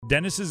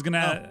Dennis is going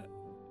to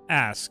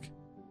ask,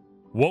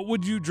 what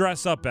would you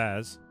dress up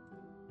as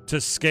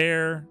to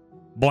scare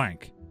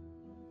blank?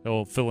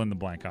 He'll fill in the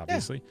blank,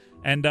 obviously.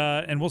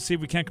 Yeah. And we'll see if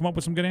we can't come up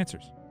with some good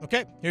answers.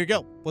 Okay, here you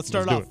go. Let's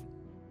start off.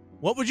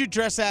 What would you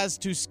dress as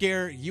to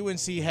scare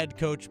UNC head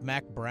coach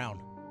Mac Brown?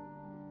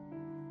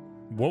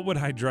 What would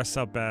I dress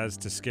up as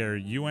to scare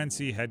UNC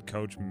head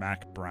coach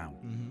Mac Brown?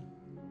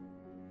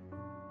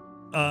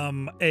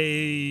 Mm-hmm.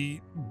 A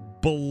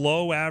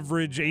below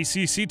average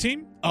ACC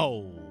team?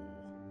 Oh.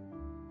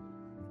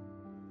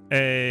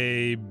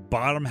 A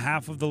bottom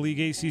half of the league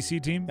ACC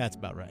team? That's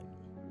about right.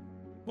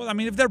 Well, I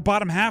mean, if they're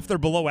bottom half, they're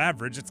below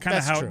average. It's kind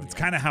of how true. It's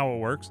kind of how it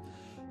works.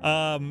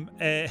 I don't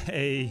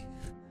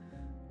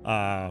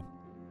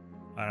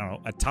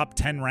know, a top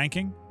 10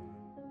 ranking.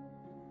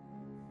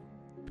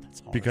 That's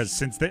harsh. Because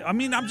since they, I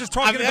mean, I'm just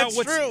talking about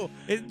what's true.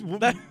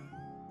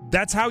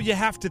 That's how you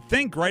have to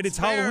think, right? It's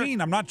fair. Halloween.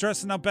 I'm not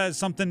dressing up as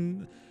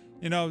something,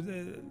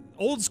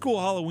 old school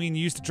Halloween.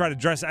 You used to try to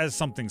dress as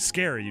something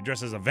scary. You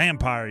dress as a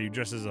vampire. You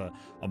dress as a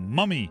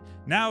mummy.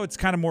 Now it's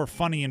kind of more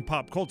funny and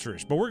pop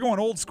culture-ish. But we're going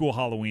old school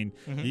Halloween.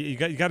 Mm-hmm. You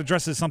got to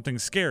dress as something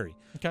scary.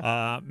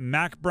 Okay.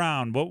 Mac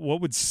Brown,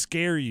 what would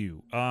scare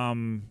you?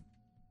 The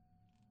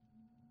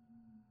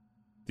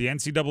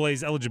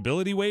NCAA's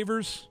eligibility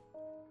waivers.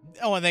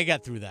 Oh, and they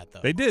got through that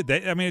though. They did.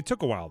 It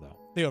took a while though.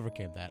 They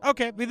overcame that.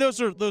 Okay, I mean, those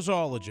are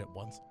all legit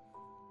ones.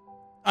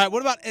 All right,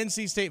 what about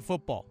NC State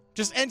football?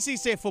 Just NC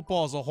State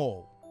football as a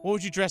whole. What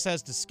would you dress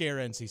as to scare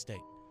NC State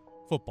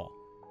football?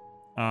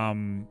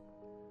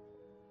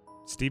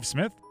 Steve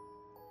Smith?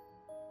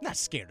 Not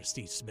scared of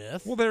Steve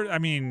Smith. Well,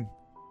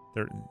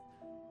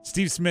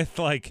 Steve Smith,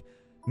 like,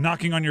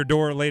 knocking on your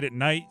door late at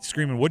night,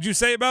 screaming, "What'd you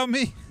say about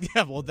me?"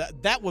 Yeah, well,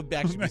 that would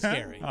actually be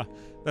scary.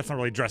 That's not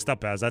really dressed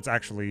up as. That's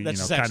actually,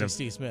 that's kind of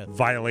Steve Smith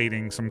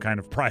violating some kind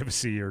of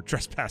privacy or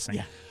trespassing.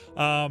 Yeah.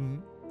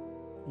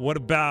 What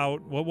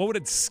about what would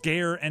it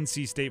scare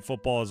NC State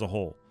football as a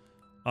whole?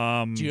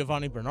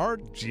 Giovanni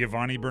Bernard.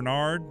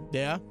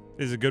 Yeah,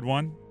 is a good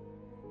one.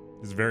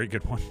 Is a very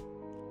good one.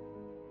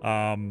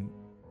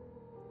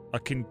 A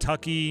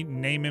Kentucky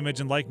name, image,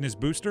 and likeness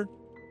booster.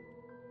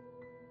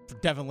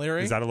 Devin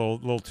Leary. Is that a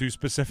little too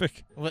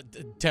specific? What,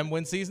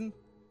 10-win season?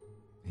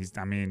 I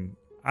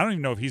don't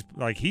even know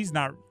if he's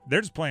not.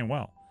 They're just playing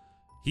well.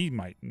 He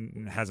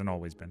hasn't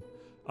always been.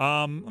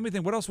 Let me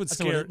think. What else would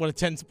scare? What a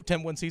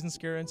 10-win season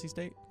scare NC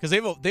State? Because they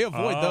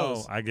avoid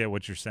those. I get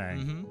what you're saying.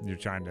 Mm-hmm. You're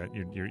trying to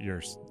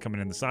you're coming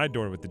in the side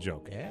door with the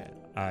joke. Yeah.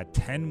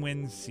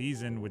 10-win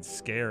season would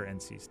scare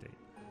NC State.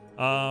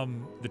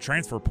 The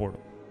transfer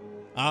portal.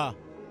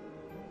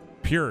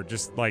 Pure,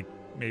 just like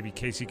maybe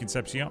Casey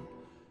Concepcion.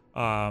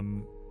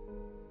 The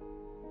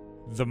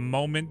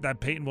moment that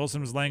Peyton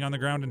Wilson was laying on the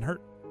ground and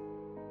hurt.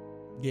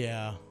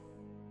 Yeah.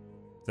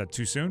 Is that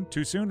too soon?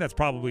 Too soon? That's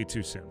probably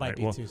too soon. Might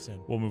be too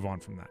soon. We'll move on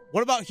from that.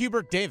 What about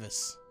Hubert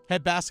Davis,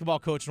 head basketball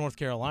coach, North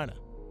Carolina?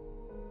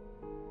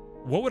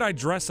 What would I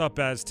dress up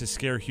as to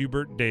scare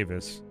Hubert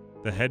Davis,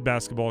 the head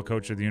basketball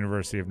coach of the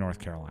University of North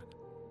Carolina?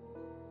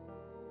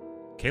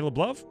 Caleb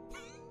Love?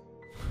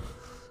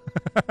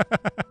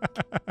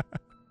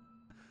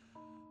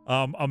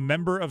 A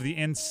member of the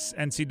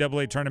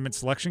NCAA tournament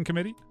selection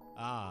committee?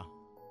 Huh?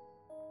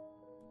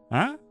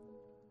 I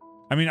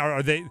mean,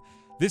 are they?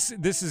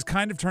 This is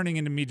kind of turning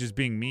into me just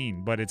being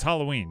mean, but it's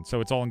Halloween, so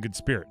it's all in good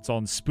spirit. It's all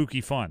in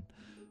spooky fun.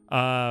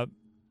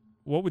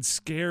 What would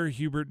scare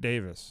Hubert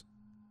Davis?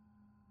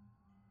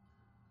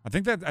 I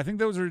think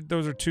those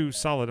are two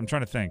solid. I'm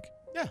trying to think.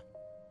 Yeah.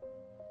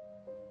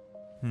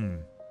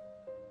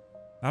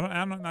 I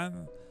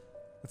don't.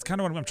 That's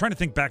kind of what I'm trying to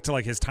think back to,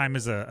 like his time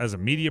as a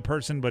media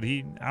person, but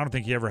I don't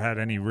think he ever had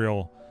any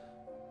real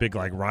big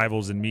like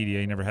rivals in media.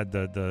 He never had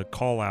the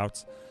call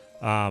outs.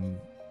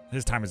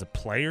 His time as a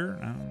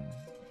player,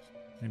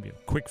 maybe a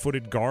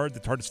quick-footed guard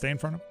that's hard to stay in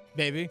front of.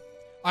 Maybe.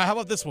 All right, how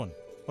about this one?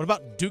 What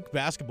about Duke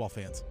basketball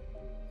fans?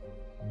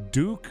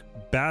 Duke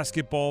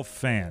basketball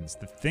fans.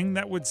 The thing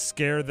that would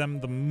scare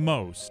them the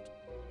most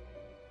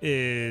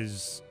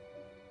is...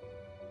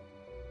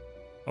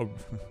 Oh,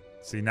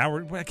 see, now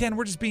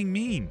we're just being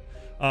mean.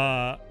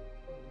 I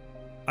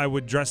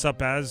would dress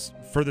up as,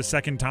 for the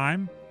second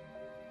time,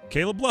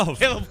 Caleb Love.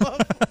 Caleb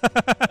Love?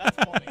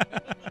 That's funny.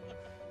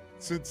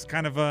 So it's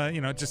kind of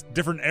just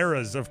different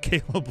eras of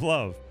Caleb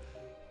Love.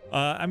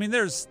 I mean,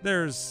 there's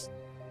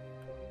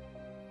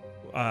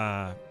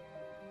for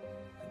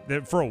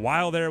a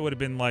while there it would have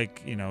been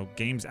like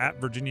games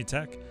at Virginia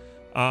Tech.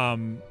 I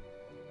mean,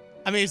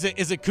 is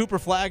it Cooper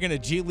Flagg in a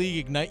G League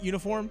Ignite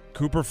uniform?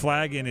 Cooper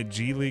Flagg in a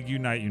G League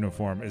Unite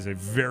uniform is a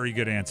very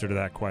good answer to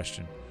that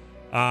question.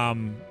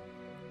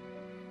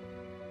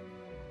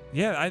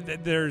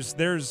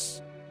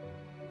 There's.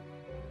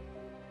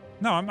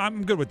 No,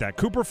 I'm good with that.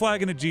 Cooper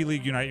Flagg in a G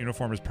League Unite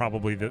uniform is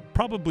probably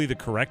the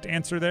correct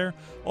answer there.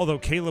 Although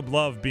Caleb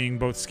Love being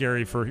both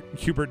scary for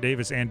Hubert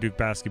Davis and Duke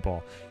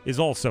basketball is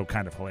also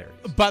kind of hilarious.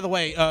 By the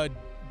way,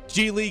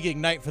 G League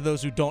Ignite, for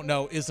those who don't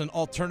know, is an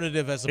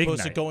alternative as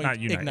opposed to going not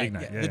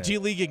Ignite. The G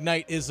League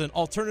Ignite is an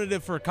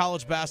alternative for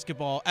college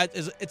basketball.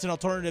 It's an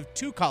alternative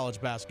to college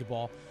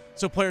basketball,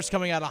 So players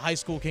coming out of high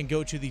school can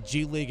go to the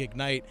G League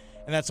Ignite,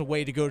 and that's a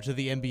way to go to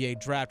the NBA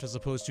draft as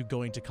opposed to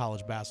going to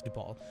college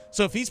basketball.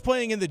 So if he's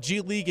playing in the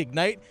G League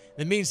Ignite,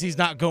 that means he's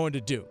not going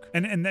to Duke.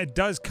 And it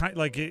does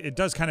it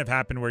does kind of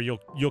happen where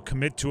you'll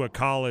commit to a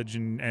college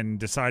and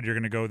decide you're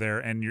going to go there,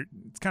 and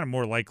it's kind of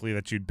more likely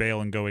that you'd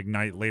bail and go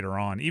Ignite later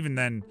on. Even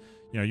then,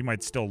 you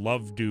might still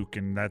love Duke,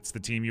 and that's the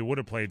team you would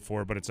have played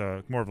for, but it's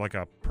more of like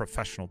a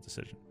professional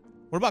decision.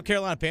 What about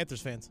Carolina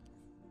Panthers fans?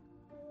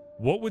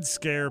 What would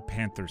scare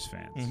Panthers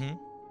fans? Mm-hmm.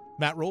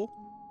 Matt Rule?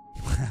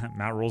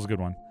 Matt Rule's a good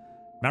one.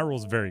 Matt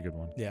Rule's a very good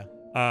one. Yeah.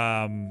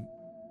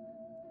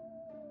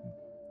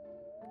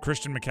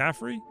 Christian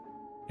McCaffrey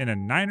in a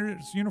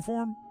Niners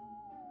uniform?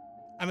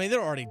 I mean,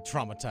 they're already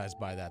traumatized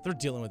by that. They're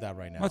dealing with that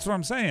right now. That's what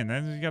I'm saying.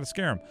 Then you got to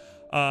scare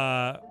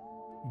them.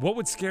 What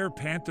would scare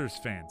Panthers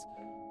fans?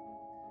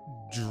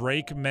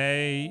 Drake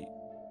May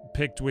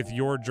picked with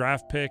your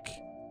draft pick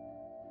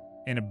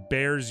in a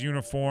Bears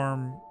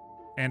uniform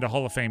and a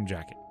Hall of Fame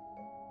jacket.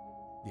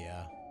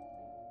 Yeah.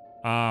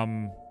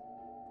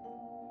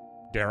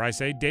 Dare I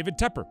say David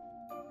Tepper?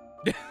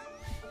 That's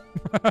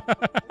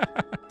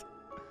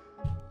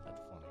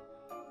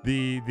funny.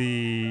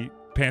 The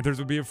Panthers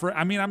would be afraid.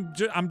 I mean,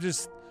 I'm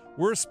just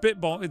we're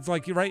spitball. It's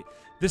like, you're right.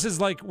 This is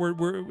like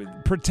we're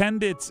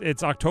pretend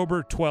it's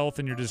October 12th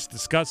and you're just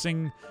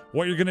discussing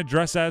what you're going to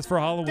dress as for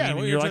Halloween. Yeah,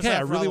 and you're like, hey,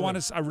 I really want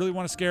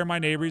to scare my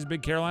neighbor. He's a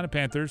big Carolina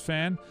Panthers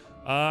fan.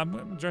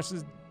 I'm dressed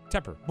as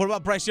Tepper. What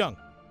about Bryce Young?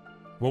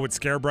 What would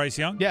scare Bryce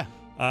Young? Yeah.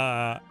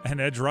 An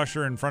edge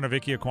rusher in front of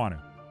Ike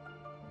Ekwonu.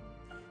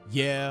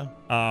 Yeah.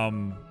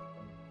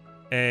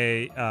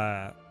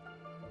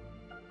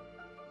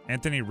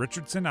 Anthony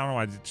Richardson. I don't know.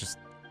 I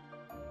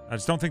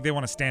just don't think they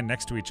want to stand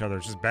next to each other.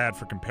 It's just bad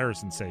for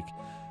comparison's sake.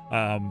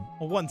 Well,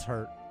 one's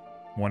hurt.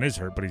 One is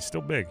hurt, but he's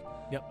still big.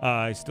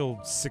 Yep. He's still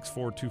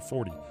 6'4",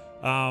 240.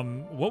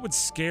 What would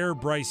scare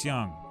Bryce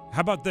Young?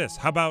 How about this?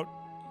 How about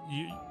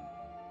you?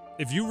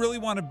 If you really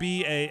want to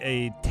be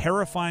a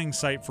terrifying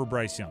sight for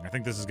Bryce Young, I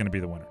think this is going to be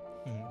the winner.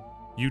 Mm-hmm.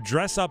 You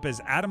dress up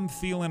as Adam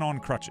Thielen on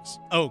crutches.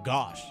 Oh,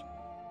 gosh.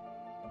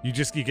 You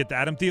get the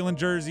Adam Thielen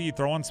jersey, you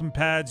throw on some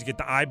pads, you get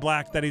the eye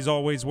black that he's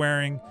always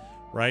wearing,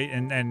 right?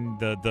 And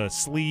the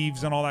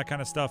sleeves and all that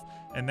kind of stuff.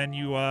 And then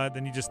you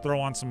just throw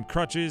on some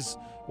crutches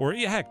or,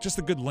 heck, just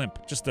a good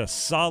limp, just a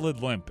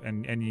solid limp.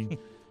 And you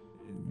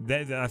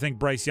I think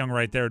Bryce Young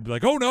right there would be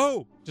like, oh,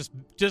 no.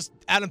 Just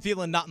Adam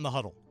Thielen not in the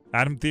huddle.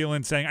 Adam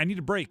Thielen saying, I need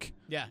a break.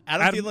 Yeah,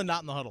 Adam Thielen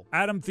not in the huddle.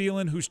 Adam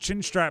Thielen whose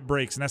chin strap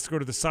breaks and has to go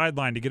to the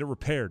sideline to get it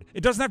repaired.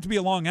 It doesn't have to be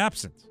a long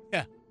absence.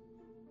 Yeah.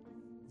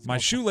 My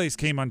shoelace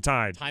came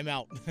untied.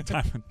 Timeout.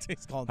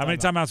 How many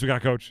timeouts we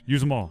got, Coach? Use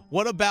them all.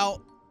 What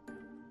about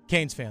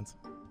Canes fans?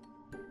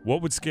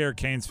 What would scare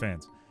Canes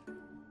fans?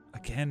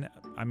 Again,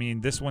 I mean,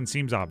 this one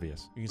seems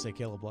obvious. You can say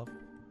Caleb Love.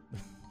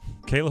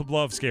 Caleb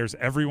Love scares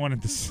everyone in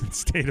the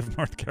state of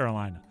North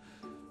Carolina.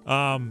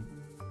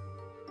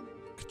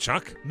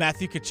 Kachuk?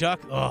 Matthew Kachuk?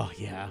 Oh,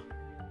 yeah.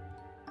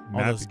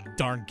 All those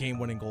darn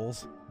game-winning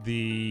goals.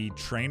 The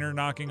trainer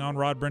knocking on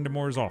Rod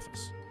Brind'Amour's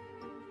office.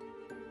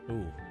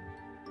 Ooh.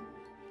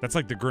 That's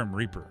like the Grim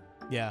Reaper.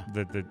 Yeah.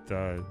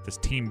 This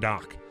team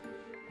doc.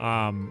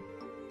 Let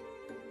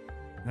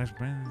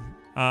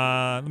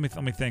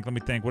me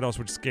think. What else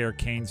would scare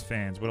Canes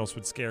fans? Is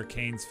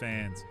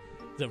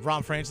it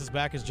Ron Francis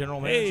back as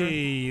general manager?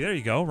 Hey, there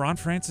you go. Ron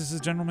Francis is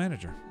general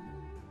manager.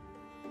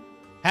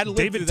 Had to live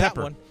David through that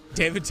Tepper. one.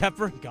 David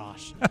Tepper?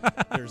 Gosh.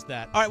 There's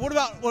that. All right, what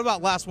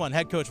about last one?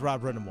 Head coach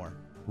Rod Brind'Amour.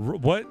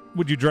 What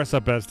would you dress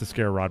up as to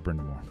scare Rod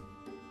Brind'Amour?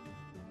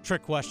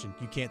 Trick question.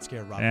 You can't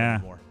scare Rod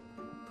Brind'Amour.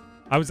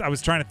 I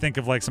was trying to think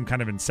of like some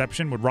kind of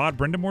inception. Would Rod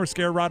Brind'Amour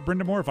scare Rod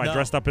Brind'Amour if I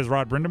dressed up as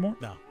Rod Brind'Amour?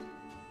 No.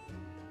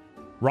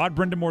 Rod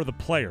Brind'Amour the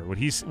player. Would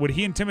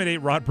he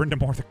intimidate Rod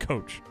Brind'Amour the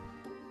coach?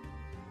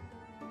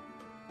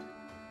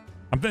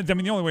 I mean, the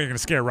only way you're going to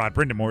scare Rod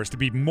Brind'Amour is to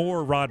be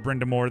more Rod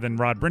Brind'Amour than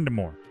Rod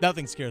Brind'Amour.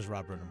 Nothing scares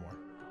Rod Brind'Amour.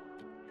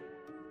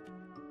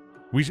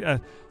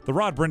 The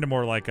Rod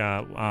Brind'Amour, like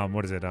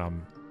what is it?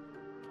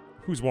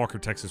 Who's Walker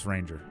Texas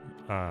Ranger?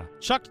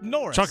 Chuck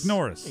Norris. Chuck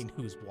Norris. I mean,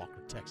 who's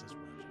Walker Texas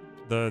Ranger?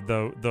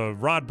 The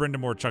Rod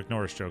Brind'Amour Chuck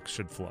Norris jokes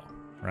should flow,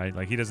 right?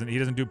 Like he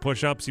doesn't do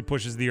push-ups, he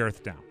pushes the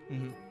earth down.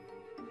 Mm-hmm.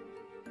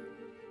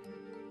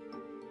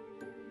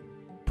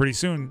 Pretty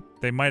soon,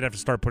 they might have to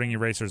start putting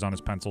erasers on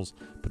his pencils,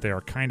 but they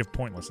are kind of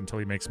pointless until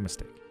he makes a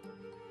mistake.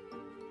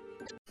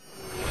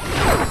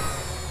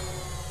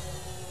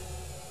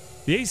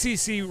 The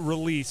ACC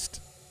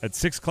released at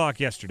 6 o'clock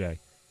yesterday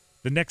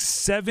the next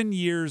 7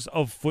 years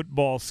of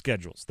football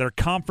schedules, their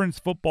conference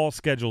football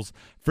schedules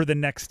for the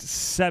next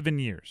 7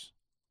 years.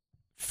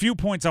 Few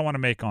points I want to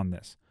make on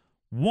this.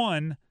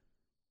 One,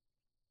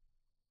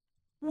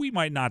 we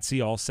might not see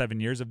all 7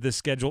 years of this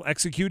schedule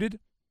executed.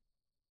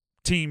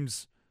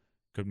 Teams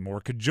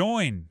could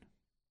join.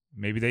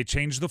 Maybe they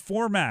change the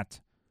format.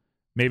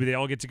 Maybe they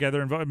all get together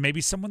and vote.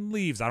 Maybe someone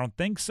leaves. I don't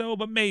think so,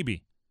 but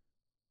maybe.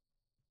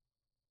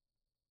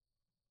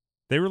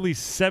 They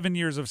released 7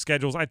 years of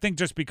schedules. I think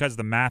just because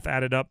the math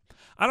added up.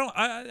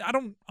 I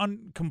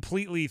don't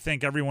completely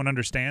think everyone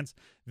understands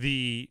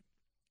the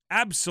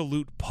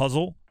absolute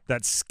puzzle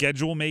that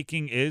schedule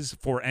making is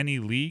for any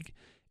league.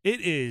 It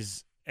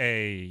is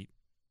it's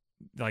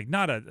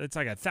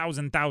like a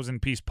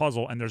 1,000 piece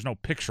puzzle, and there's no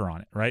picture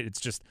on it, right? It's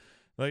just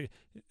like,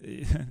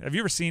 have you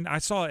ever seen, I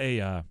saw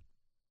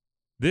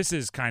this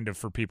is kind of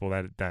for people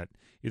that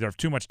either have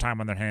too much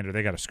time on their hand or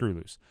they got a screw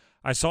loose.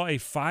 I saw a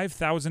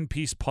 5,000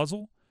 piece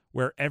puzzle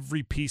where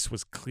every piece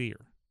was clear.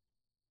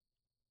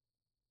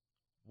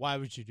 Why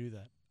would you do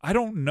that? I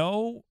don't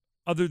know,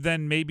 other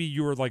than maybe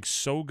you were like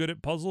so good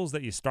at puzzles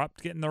that you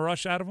stopped getting the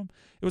rush out of them.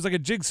 It was like a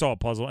jigsaw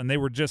puzzle, and they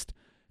were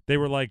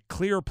like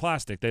clear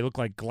plastic. They looked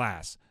like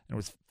glass, and it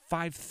was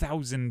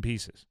 5,000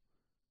 pieces.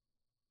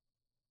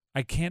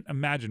 I can't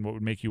imagine what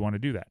would make you want to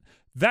do that.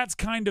 That's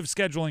kind of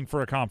scheduling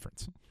for a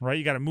conference, right?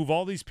 You got to move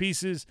all these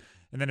pieces,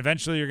 and then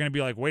eventually you're going to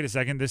be like, wait a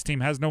second, this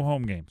team has no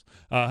home games.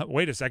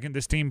 Wait a second,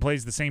 this team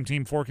plays the same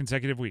team 4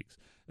 consecutive weeks.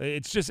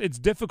 It's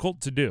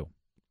difficult to do.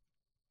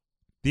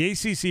 The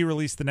ACC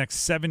released the next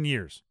 7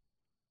 years.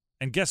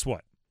 And guess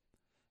what?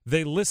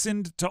 They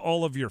listened to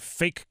all of your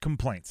fake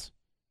complaints.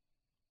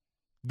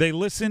 They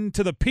listened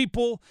to the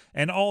people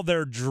and all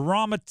their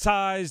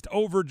dramatized,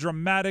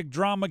 over-dramatic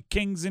drama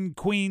kings and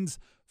queens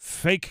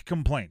fake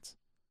complaints.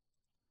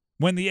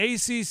 When the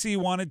ACC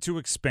wanted to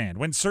expand,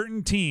 when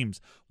certain teams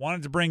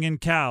wanted to bring in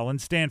Cal and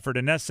Stanford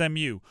and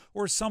SMU,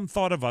 or some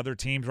thought of other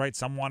teams, right?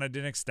 Some wanted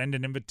to extend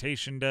an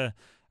invitation to,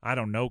 I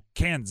don't know,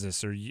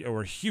 Kansas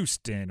or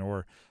Houston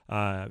or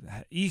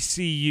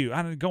ECU.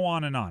 I don't go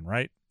on and on,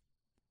 right?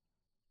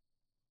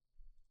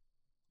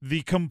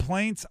 The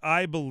complaints,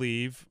 I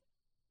believe,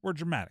 were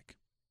dramatic.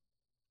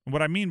 And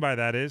what I mean by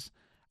that is,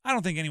 I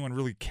don't think anyone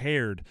really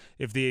cared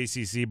if the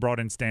ACC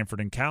brought in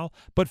Stanford and Cal,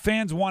 but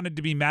fans wanted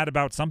to be mad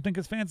about something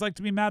because fans like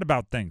to be mad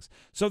about things.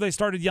 So they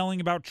started yelling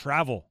about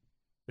travel.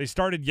 They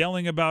started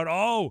yelling about,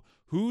 oh,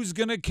 who's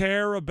going to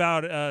care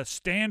about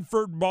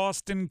Stanford,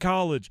 Boston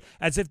College,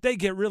 as if they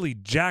get really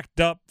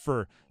jacked up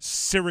for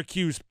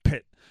Syracuse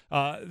Pitt.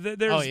 Oh,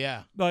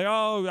 yeah. Like,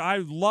 oh, I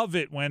love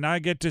it when I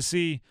get to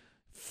see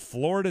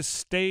Florida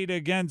State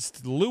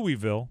against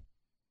Louisville.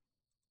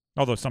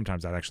 Although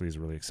sometimes that actually is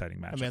a really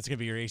exciting match. I mean, that's going to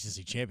be your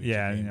ACC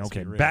championship. Yeah,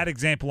 okay. Bad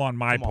example on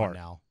my part.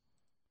 Now.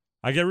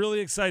 I get really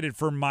excited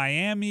for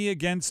Miami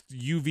against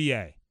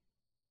UVA.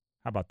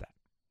 How about that?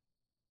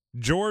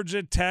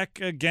 Georgia Tech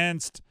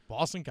against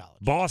Boston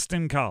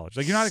College.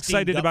 Like, you're not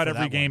excited about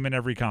every game in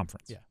every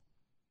conference. Yeah.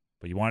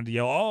 But you wanted to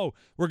yell, oh,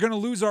 we're going to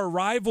lose our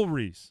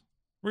rivalries.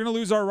 We're going to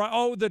lose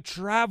our the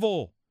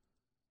travel.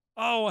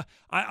 Oh,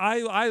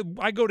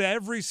 I go to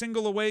every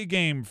single away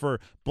game for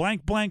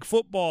blank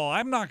football.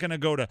 I'm not going to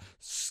go to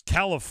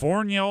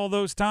California all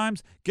those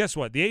times. Guess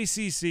what? The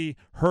ACC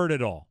heard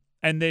it all,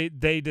 and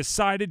they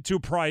decided to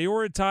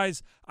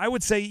prioritize, I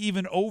would say,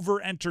 even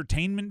over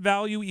entertainment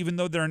value, even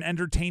though they're an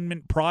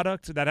entertainment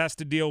product that has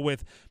to deal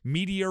with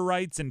media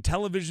rights and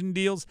television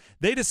deals.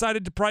 They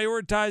decided to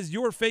prioritize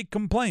your fake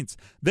complaints.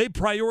 They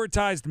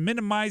prioritized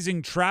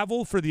minimizing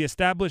travel for the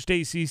established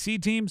ACC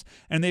teams,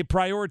 and they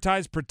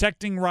prioritized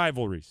protecting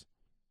rivalries.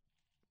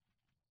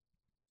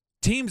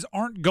 Teams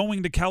aren't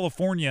going to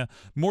California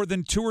more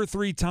than 2 or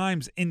 3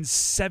 times in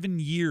 7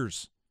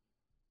 years.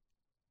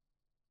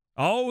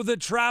 Oh, the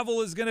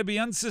travel is going to be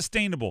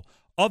unsustainable.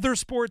 Other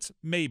sports,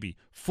 maybe.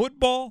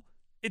 Football,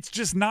 it's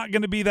just not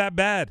going to be that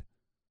bad.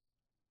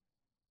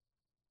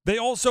 They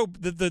also,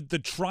 the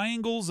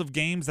triangles of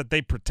games that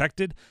they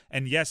protected,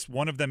 and yes,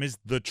 one of them is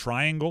the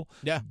triangle.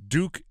 Yeah.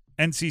 Duke,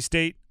 NC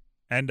State,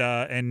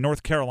 and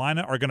North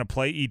Carolina are going to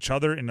play each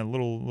other in a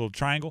little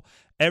triangle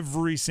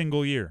every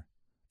single year.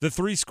 The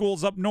 3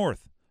 schools up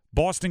north,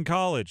 Boston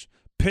College,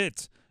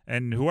 Pitt,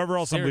 and whoever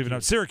else I'm leaving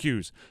out,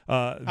 Syracuse.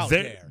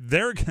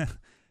 They're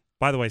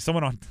by the way,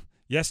 someone on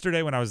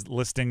yesterday when I was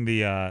listing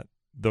the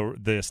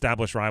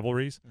established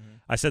rivalries,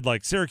 I said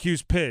like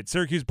Syracuse Pitt,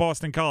 Syracuse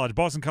Boston College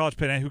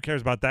Pitt, and who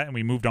cares about that? And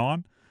we moved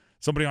on.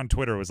 Somebody on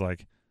Twitter was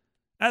like,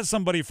 as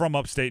somebody from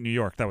upstate New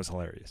York, that was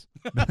hilarious.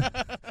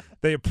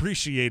 They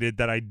appreciated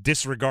that I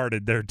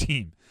disregarded their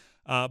team.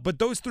 But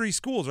those 3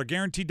 schools are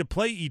guaranteed to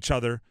play each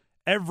other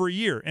every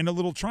year in a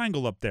little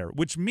triangle up there,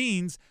 which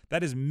means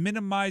that is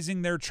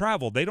minimizing their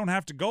travel. They don't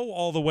have to go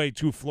all the way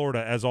to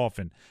Florida as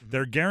often.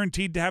 They're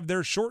guaranteed to have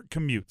their short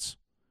commutes.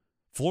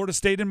 Florida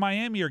State and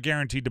Miami are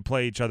guaranteed to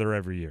play each other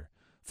every year.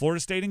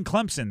 Florida State and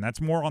Clemson, that's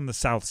more on the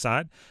south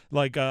side.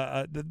 Like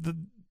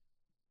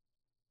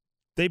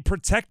they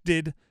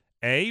protected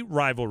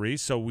rivalries,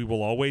 so we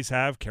will always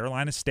have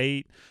Carolina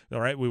State,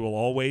 all right? We will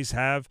always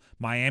have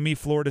Miami,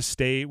 Florida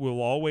State. We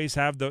will always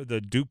have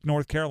the Duke,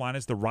 North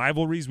Carolinas. The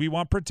rivalries we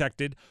want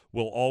protected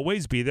will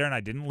always be there, and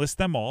I didn't list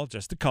them all,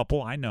 just a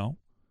couple, I know.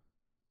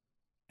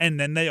 And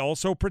then they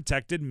also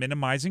protected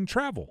minimizing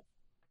travel.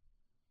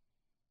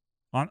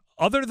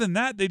 Other than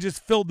that, they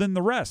just filled in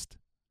the rest.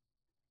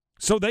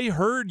 So they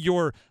heard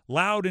your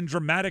loud and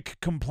dramatic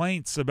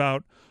complaints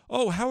about,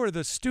 oh, how are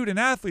the student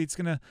athletes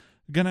going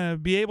to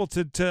be able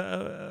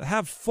to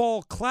have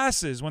fall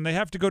classes when they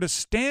have to go to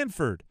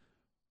Stanford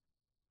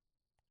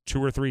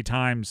 2 or 3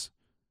 times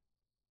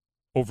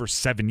over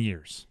 7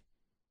 years.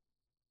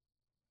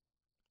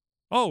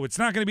 Oh, it's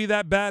not going to be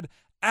that bad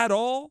at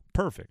all,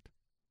 perfect.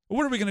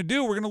 What are we going to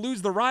do? We're going to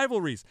lose the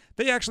rivalries.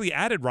 They actually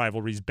added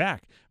rivalries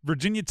back.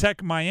 Virginia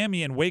Tech,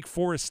 Miami, and Wake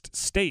Forest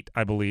State,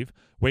 I believe,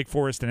 Wake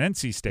Forest and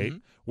NC State,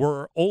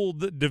 were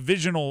old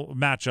divisional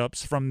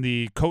matchups from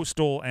the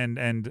coastal and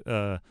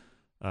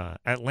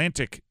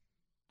Atlantic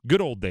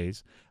good old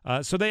days.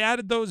 So they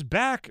added those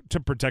back to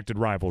protected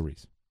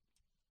rivalries.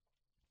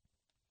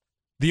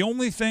 The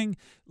only thing,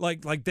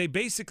 like they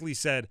basically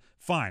said,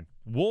 fine,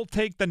 we'll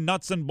take the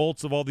nuts and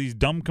bolts of all these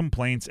dumb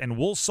complaints and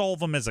we'll solve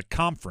them as a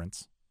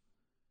conference.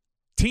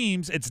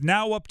 Teams, it's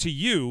now up to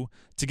you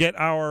to get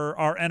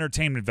our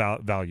entertainment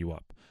value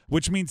up,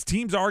 which means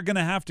teams are going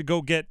to have to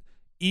go get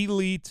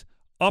elite,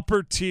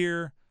 upper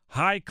tier,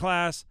 high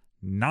class,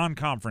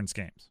 non-conference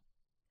games,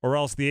 or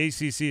else the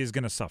ACC is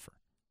going to suffer.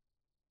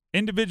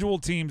 Individual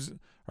teams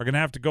are going to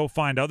have to go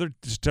find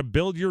to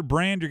build your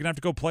brand. You're going to have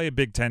to go play a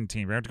Big Ten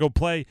team. You're going to have to go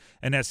play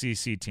an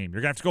SEC team.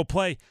 You're going to have to go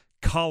play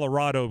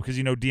Colorado because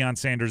Deion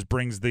Sanders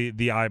brings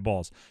the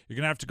eyeballs. You're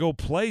going to have to go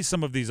play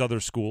some of these other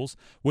schools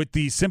with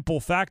the simple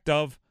fact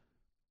of,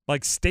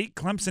 like, State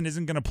Clemson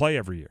isn't going to play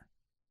every year.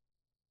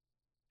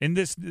 In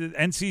this,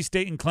 NC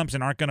State and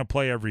Clemson aren't going to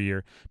play every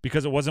year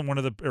because it isn't one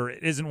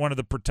of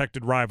the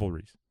protected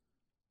rivalries.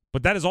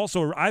 But that is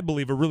also, I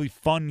believe, a really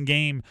fun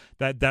game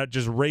that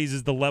just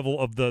raises the level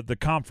of the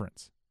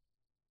conference.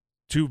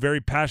 Two very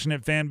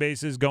passionate fan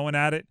bases going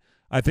at it.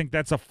 I think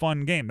that's a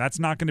fun game. That's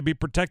not going to be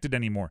protected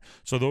anymore.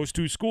 So those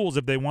two schools,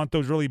 if they want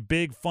those really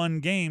big,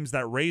 fun games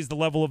that raise the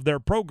level of their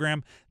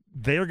program,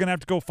 they're going to have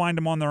to go find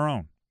them on their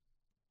own.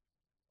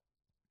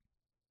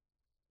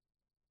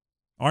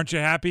 Aren't you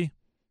happy?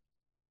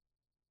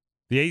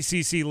 The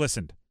ACC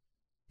listened.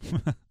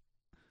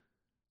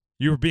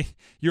 You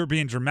were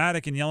being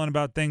dramatic and yelling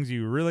about things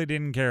you really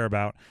didn't care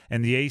about,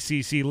 and the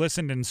ACC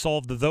listened and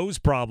solved those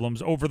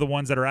problems over the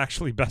ones that are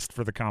actually best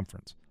for the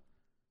conference.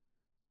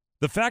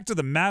 The fact of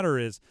the matter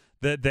is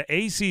that the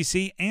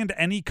ACC and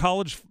any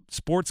college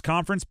sports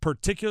conference,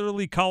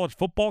 particularly college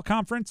football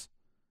conference,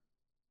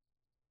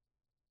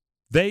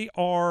 they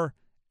are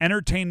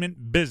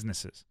entertainment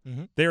businesses.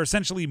 Mm-hmm. They are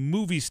essentially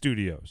movie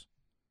studios.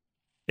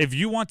 If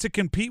you want to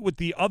compete with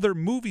the other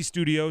movie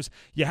studios,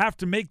 you have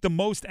to make the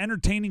most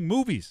entertaining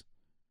movies.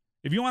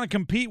 If you want to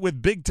compete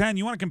with Big Ten,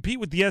 you want to compete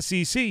with the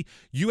SEC,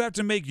 you have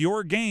to make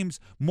your games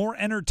more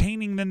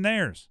entertaining than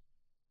theirs.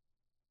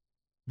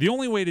 The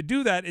only way to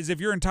do that is if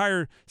your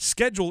entire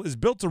schedule is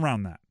built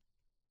around that.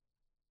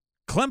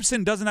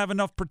 Clemson doesn't have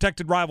enough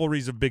protected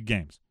rivalries of big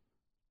games.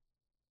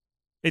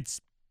 It's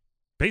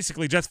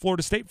basically just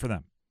Florida State for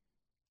them.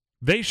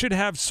 They should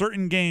have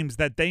certain games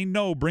that they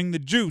know bring the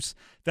juice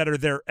that are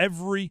there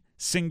every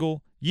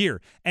single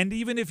year. And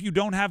even if you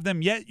don't have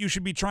them yet, you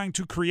should be trying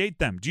to create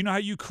them. Do you know how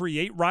you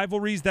create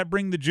rivalries that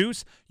bring the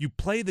juice? You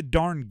play the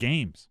darn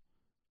games.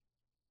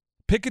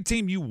 Pick a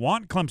team you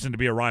want Clemson to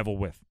be a rival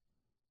with.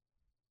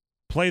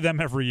 Play them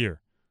every year.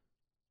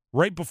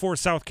 Right before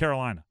South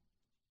Carolina.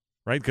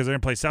 Right? Because they're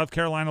going to play South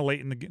Carolina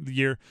late in the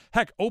year.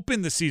 Heck,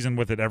 open the season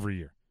with it every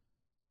year.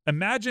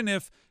 Imagine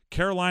if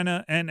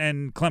Carolina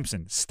and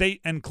Clemson,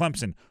 State and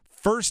Clemson,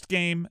 first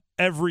game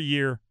every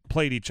year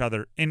played each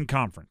other in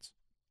conference.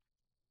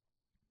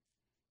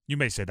 You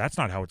may say that's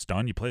not how it's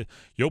done.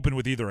 You open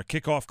with either a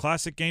kickoff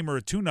classic game or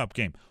a tune-up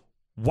game.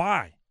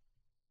 Why?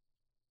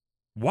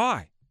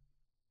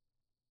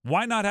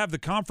 Why not have the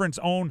conference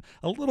own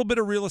a little bit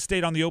of real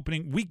estate on the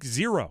opening week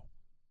 0?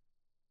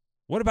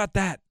 What about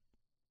that?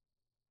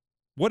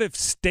 What if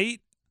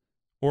State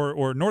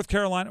or North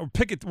Carolina or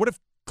Pickett? What if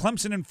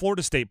Clemson and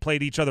Florida State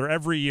played each other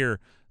every year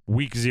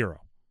week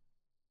 0?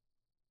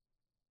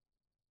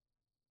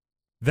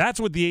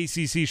 That's what the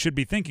ACC should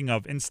be thinking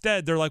of.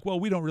 Instead, they're like, well,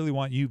 we don't really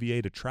want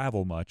UVA to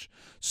travel much,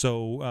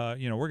 so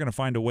we're going to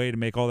find a way to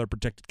make all their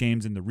protected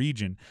games in the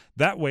region.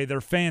 That way, their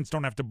fans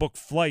don't have to book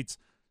flights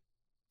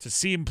to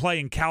see them play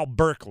in Cal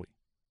Berkeley.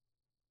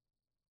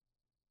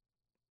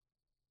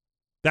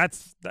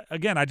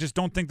 Again, I just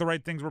don't think the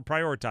right things were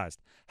prioritized.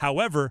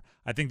 However,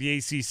 I think the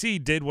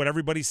ACC did what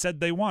everybody said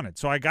they wanted.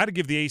 So I got to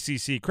give the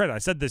ACC credit. I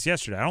said this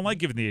yesterday. I don't like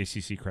giving the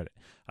ACC credit.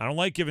 I don't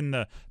like giving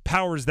the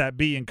powers that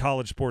be in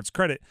college sports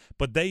credit.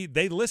 But they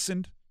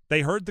listened.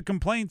 They heard the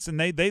complaints, and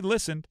they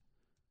listened.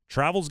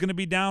 Travel's going to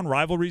be down.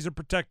 Rivalries are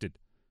protected.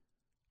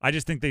 I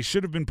just think they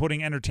should have been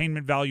putting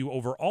entertainment value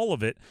over all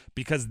of it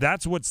because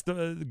that's what's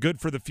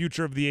good for the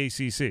future of the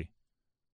ACC.